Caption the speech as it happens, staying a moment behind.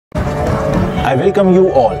I welcome you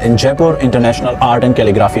all in Jaipur International Art and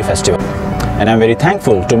Calligraphy Festival. And I'm very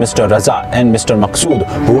thankful to Mr. Raza and Mr. Maqsood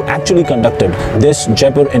who actually conducted this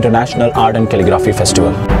Jaipur International Art and Calligraphy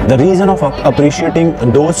Festival. The reason of appreciating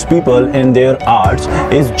those people in their arts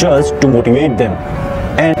is just to motivate them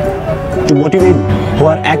and to motivate who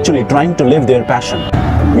are actually trying to live their passion.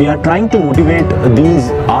 We are trying to motivate these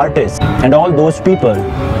artists and all those people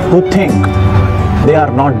who think they are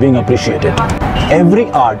not being appreciated. Every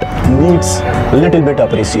art needs a little bit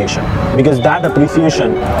appreciation because that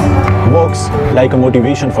appreciation works like a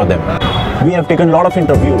motivation for them. We have taken a lot of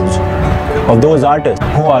interviews of those artists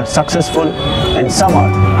who are successful and some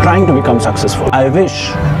are trying to become successful. I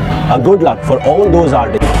wish a good luck for all those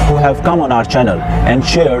artists who have come on our channel and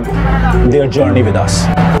shared their journey with us.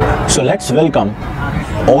 So let's welcome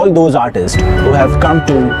all those artists who have come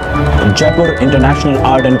to Jaipur International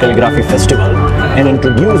Art and Calligraphy Festival and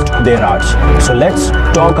introduced their arts. So let's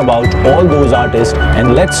talk about all those artists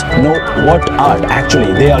and let's know what art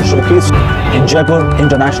actually they are showcased in Jaipur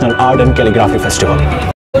International Art and Calligraphy Festival.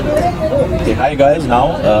 Okay, hi guys,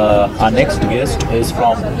 now our next guest is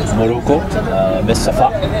from Morocco, Miss Safa.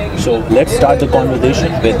 So let's start the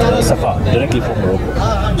conversation with Safa directly from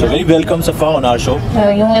Morocco. So very welcome Safa on our show.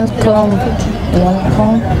 You're welcome.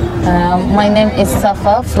 My name is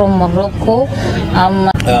Safa from Morocco.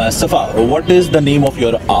 Safa, what is the name of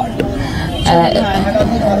your art?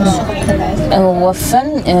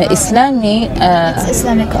 وفن إسلامي. It's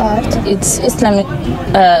Islamic art. It's Islamic.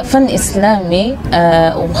 فن إسلامي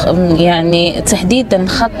يعني تحديدا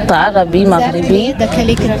خط عربي مغربي The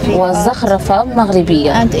calligraphy وزخرفة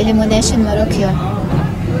مغربية. and illumination Moroccan.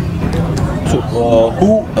 So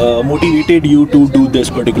who motivated you to do this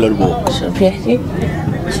particular work? شو بيحكي؟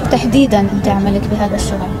 شو تحديدا أنت عملك بهذا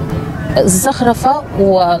الشغل؟ الزخرفة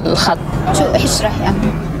والخط. شو اشرح يعني؟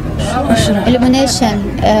 illumination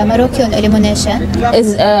Moroccan illumination.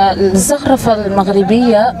 الزخرفة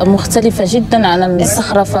المغربية مختلفة جدا عن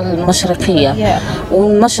الزخرفة المشرقية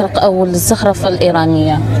والمشرق أو الزخرفة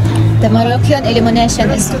الإيرانية. The Moroccan illumination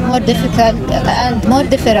is more difficult and more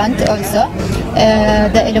different also.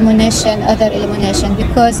 The illumination, other illumination,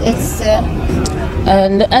 because it's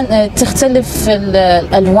لأن تختلف في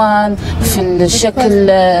الألوان، في الشكل،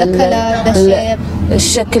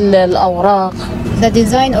 الشكل الأوراق. the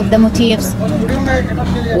design of the motifs.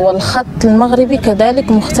 والخط المغربي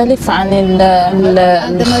كذلك مختلف عن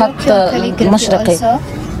الخط المشرقي.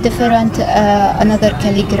 different another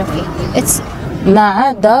calligraphy. It's ما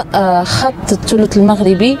عدا خط الثلث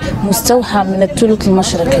المغربي مستوحى من الثلث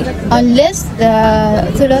المشرقي. unless the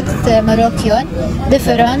ثلث Moroccan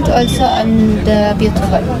different also and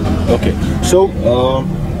beautiful. Okay, so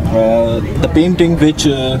the painting which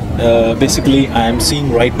basically I am seeing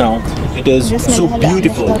right now, it is so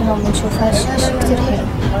beautiful.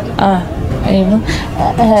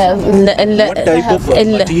 What type of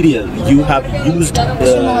material you have used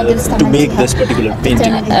to make this particular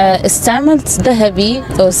painting? استعملت ذهبي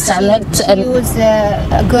واستعملت use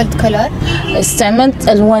gold color. استعملت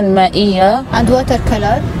ألوان مائية and water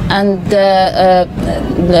color. and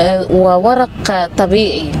وورق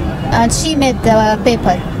طبيعي. and she made the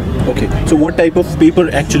paper. Okay, so what type of paper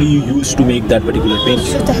actually you used to make that particular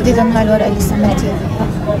painting? شو تحديدا هالورقة اللي استعملتيها؟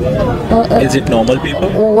 Is it normal paper?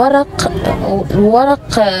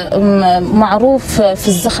 ورق معروف في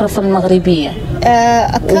الزخرفة المغربية.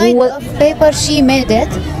 A kind of paper she made it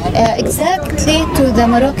exactly to the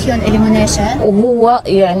Moroccan illumination. وهو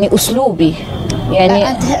يعني أسلوبي يعني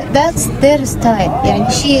and that's their style. يعني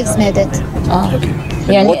she has made it. Okay.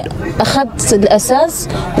 يعني أخذت الأساس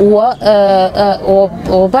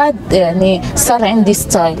وبعد يعني صار عندي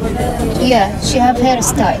ستايل. Yeah, she have her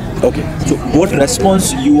style. Okay, so what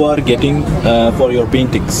response you are getting for your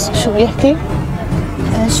paintings? شو بيحكي؟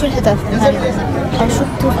 شو الهدف من هذه أو شو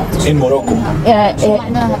الهدف؟ In Morocco.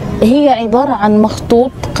 هي عبارة عن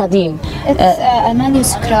مخطوط قديم. It's a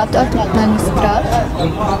manuscript, art manuscript.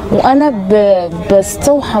 وأنا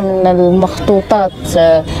بستوحى من المخطوطات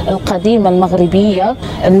القديمة المغربية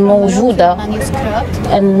الموجودة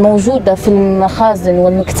في المخازن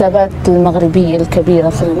والمكتبات المغربية الكبيرة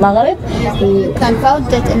في المغرب. You can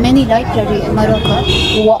find it in many libraries in Morocco.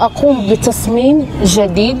 وأقوم بتصميم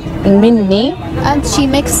جديد مني. And she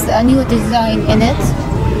makes a new design in it.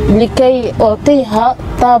 لكي أعطيها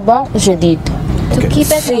طابع جديد. To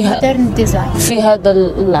keep it a modern design. في هذا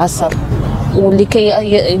العصر. ولكي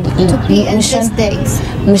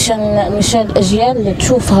مشان الأجيال اللي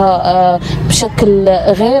تشوفها بشكل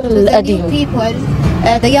غير القديم.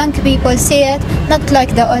 the young people see it, not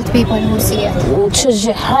like the old people who see it.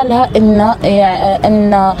 وتشجع حالها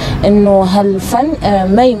إنه هالفن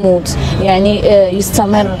ما يموت، يعني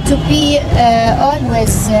يستمر. To be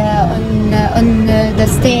always on the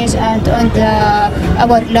stage and on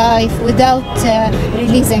our life without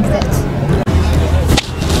releasing that.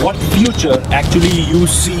 What future actually you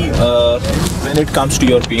see when it comes to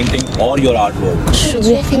your painting or your artwork? شو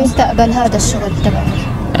في مستقبل هذا الشغل تبعك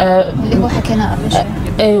اللي هو حكينا قبل شوي؟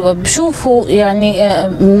 ايوه بشوفه يعني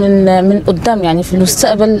من قدام، يعني في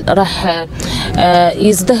المستقبل راح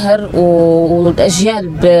يزدهر،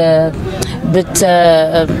 والاجيال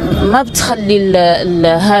ما بتخلي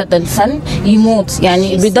هذا الفن يموت،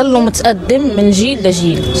 يعني بيضلوا متقدم من جيل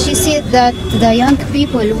لجيل. She said that the young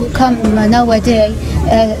people who come nowadays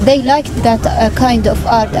they like that kind of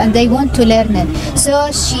art and they want to learn it. So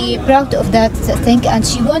she proud of that thing and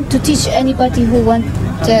she want to teach anybody who want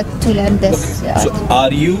to learn this. So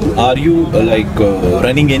are you like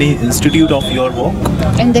running any institute of your work?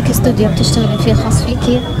 عندك استوديو بتشتغلي فيه خاص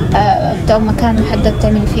فيكي أو مكان محدد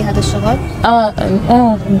تعملي فيه هذا الشغل؟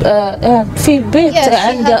 في بيت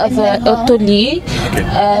عندي أتولي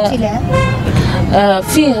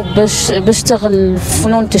فيه بشتغل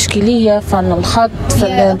فنون تشكيلية، فن الخط،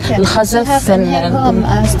 فن الخزف، فن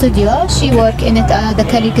studio. She work in it the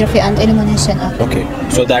calligraphy and illumination. Okay,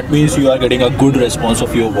 so that means you are getting a good response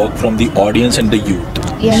of your work from the audience and the youth.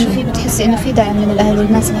 يعني في بتحسي إنه في دعم من الأهل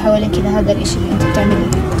والناس اللي حواليك لهذا الإشي اللي أنت بتعمليه؟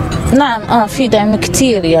 نعم في دعم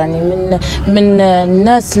كتير، يعني من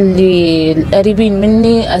الناس اللي القريبين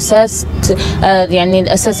مني أساس، يعني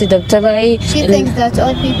الأساتذة تبعي. She thinks that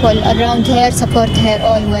all people around her support her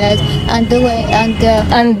always and the way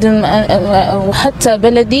and وحتى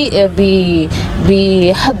بلدي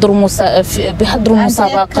بيحضروا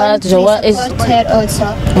مسابقات، جوائز،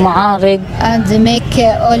 معارض and make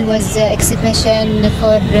always exhibition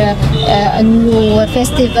for a new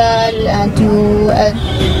festival and new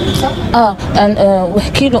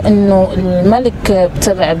وحكي له انه الملك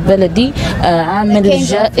تبع بلدي عامل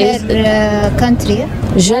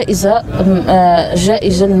جائزة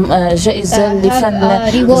لفن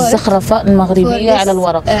الزخرفة المغربية على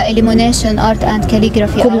الورق. Illumination art and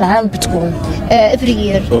calligraphy كل عام بتكون. Every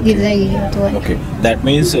year. Okay. That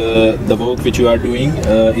means the work which you are doing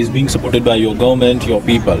is being supported by your government, your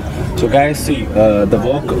people. So guys, see the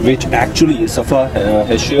work which actually Safa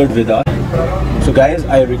has shared with us. So guys,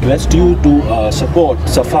 I request you to support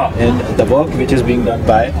Safa in the work which is being done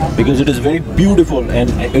by, because it is very beautiful and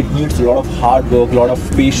it needs a lot of hard work, a lot of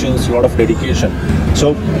patience, a lot of dedication. So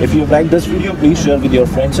if you like this video, please share with your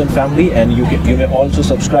friends and family, and you may also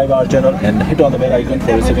subscribe our channel and hit on the bell icon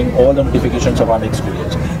for receiving all the notifications of our next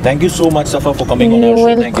videos. Thank you so much, Safa, for coming on our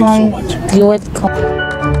show. Thank you so much. You're welcome.